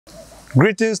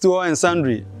Greetings to all and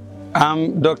sundry.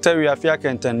 I'm Dr. Riafia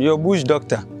Kenton, your bush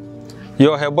doctor,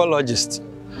 your herbologist.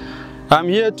 I'm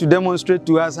here to demonstrate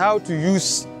to us how to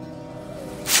use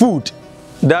food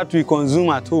that we consume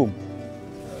at home,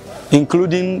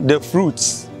 including the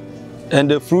fruits and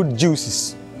the fruit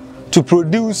juices, to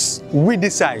produce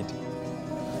weedicide,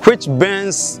 which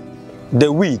burns the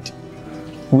weed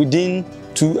within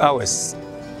 2 hours.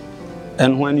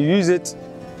 And when you use it,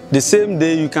 the same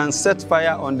day you can set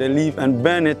fire on the leaf and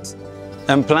burn it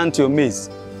and plant your maize.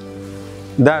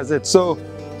 That's it. So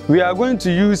we are going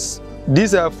to use,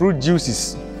 these are fruit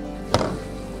juices.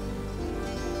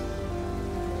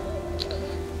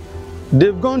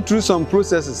 They've gone through some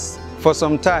processes for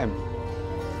some time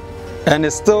and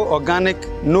it's still organic,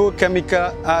 no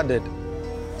chemical added.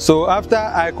 So after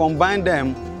I combine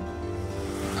them,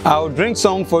 I'll drink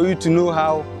some for you to know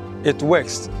how it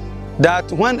works.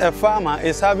 That when a farmer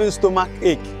is having stomach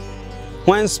ache,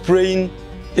 when spraying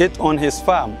it on his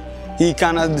farm, he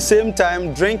can at the same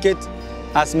time drink it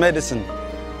as medicine.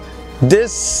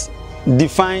 This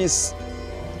defines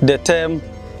the term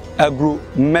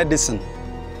agro-medicine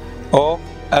or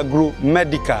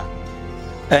agro-medical,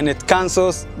 and it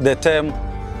cancels the term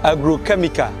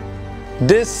agrochemical.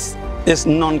 This is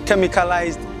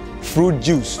non-chemicalized fruit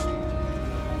juice,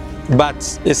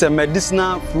 but it's a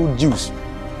medicinal fruit juice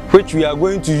which we are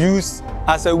going to use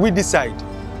as a weedicide.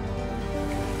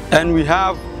 And we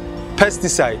have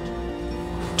pesticide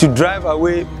to drive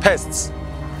away pests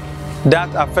that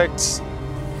affect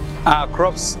our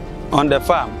crops on the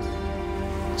farm.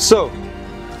 So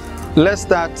let's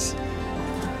start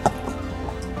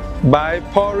by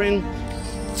pouring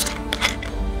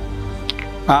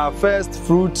our first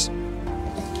fruit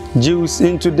juice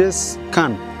into this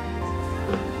can.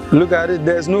 Look at it,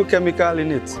 there's no chemical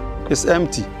in it, it's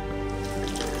empty.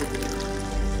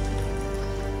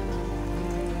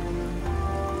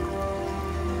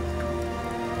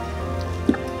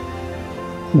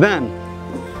 Then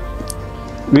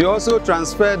we also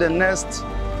transfer the next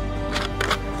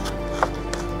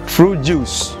fruit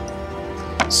juice.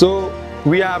 So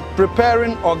we are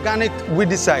preparing organic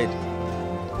weedicide,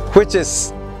 which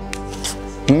is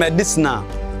medicinal.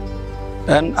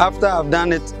 And after I've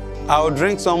done it, I'll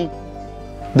drink some,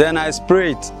 then I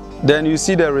spray it, then you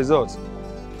see the result.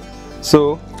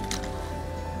 So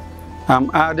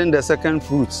I'm adding the second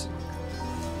fruit.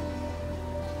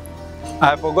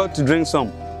 I forgot to drink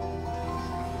some.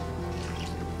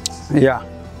 Yeah.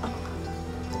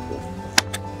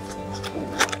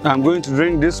 I'm going to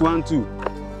drink this one too.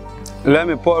 Let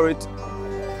me pour it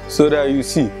so that you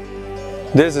see.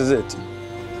 This is it.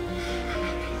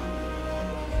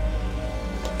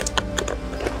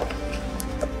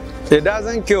 It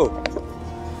doesn't kill.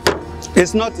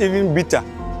 It's not even bitter.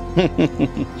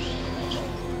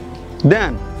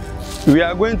 Then we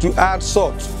are going to add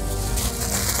salt.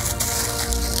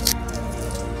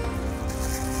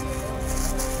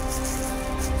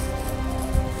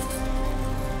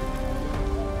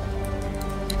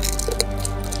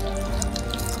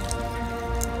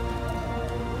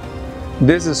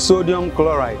 This is sodium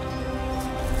chloride.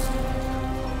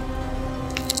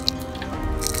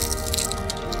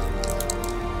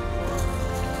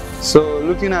 So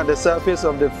looking at the surface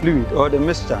of the fluid or the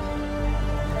mixture,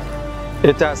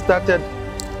 it has started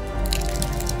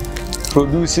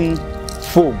producing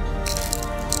foam.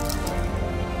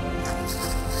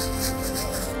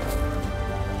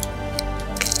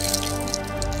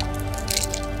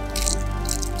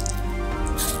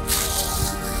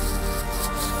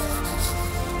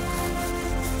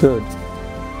 Good.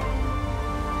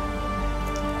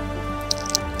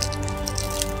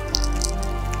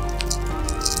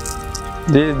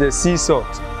 This is the sea salt.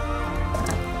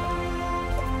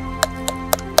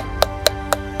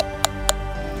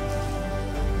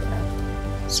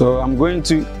 So I'm going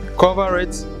to cover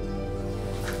it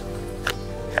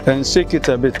and shake it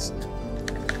a bit.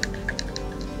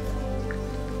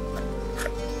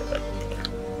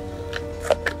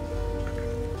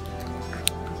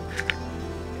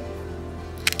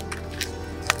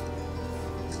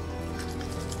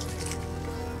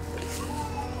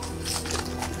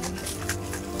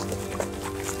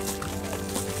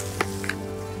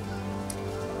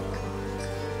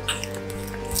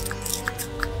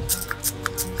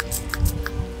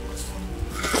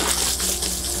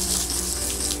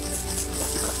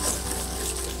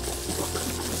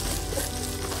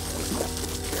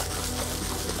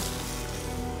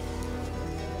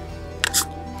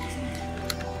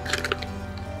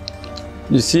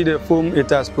 You see the foam it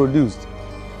has produced.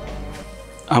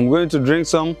 I'm going to drink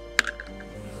some.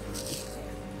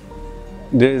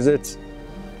 There is it.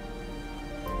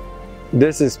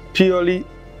 This is purely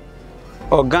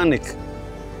organic,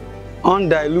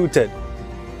 undiluted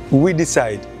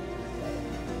Weedicide.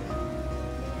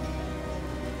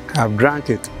 I've drank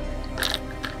it.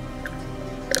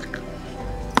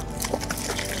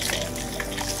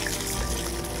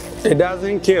 It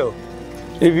doesn't kill.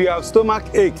 If you have stomach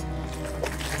ache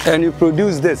and you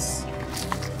produce this,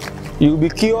 you'll be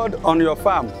cured on your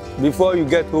farm before you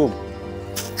get home.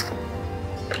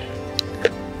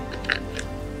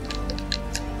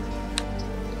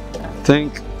 I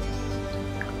think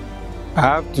I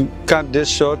have to cut this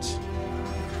short.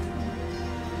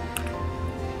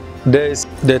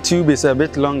 The tube is a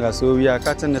bit longer, so we are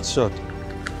cutting it short.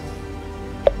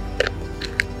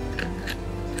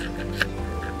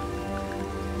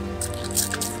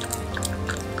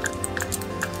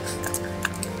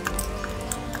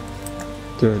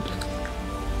 Good.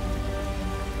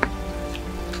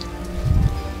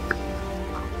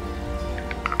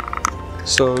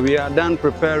 So we are done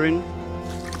preparing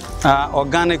our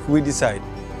organic Weedicide.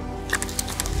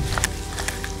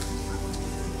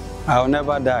 I'll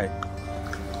never die.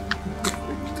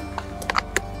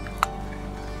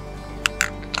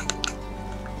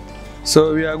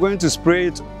 So we are going to spray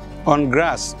it on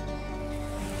grass.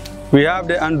 We have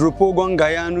the Andropogon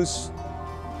Gaianus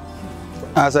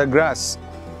as a grass,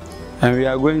 and we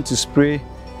are going to spray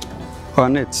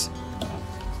on it.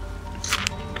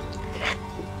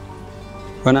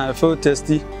 When I feel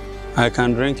thirsty, I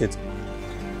can drink it.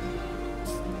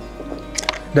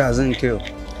 Doesn't kill.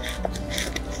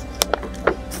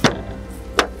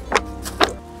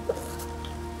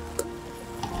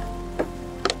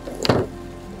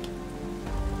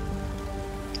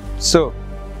 So,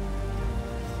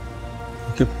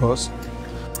 keep pause.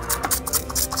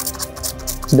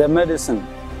 The medicine.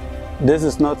 This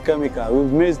is not chemical.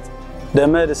 We've mixed the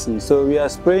medicine, so we are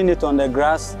spraying it on the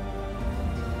grass.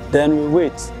 Then we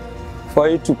wait for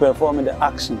it to perform the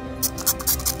action.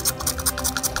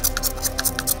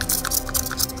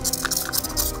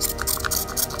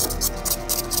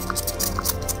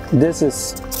 This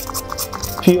is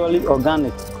purely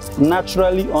organic,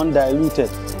 naturally undiluted.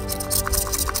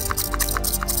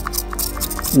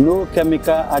 No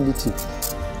chemical additive,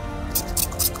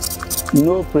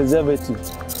 no preservative.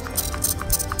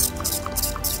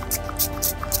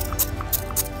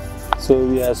 So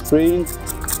we are spraying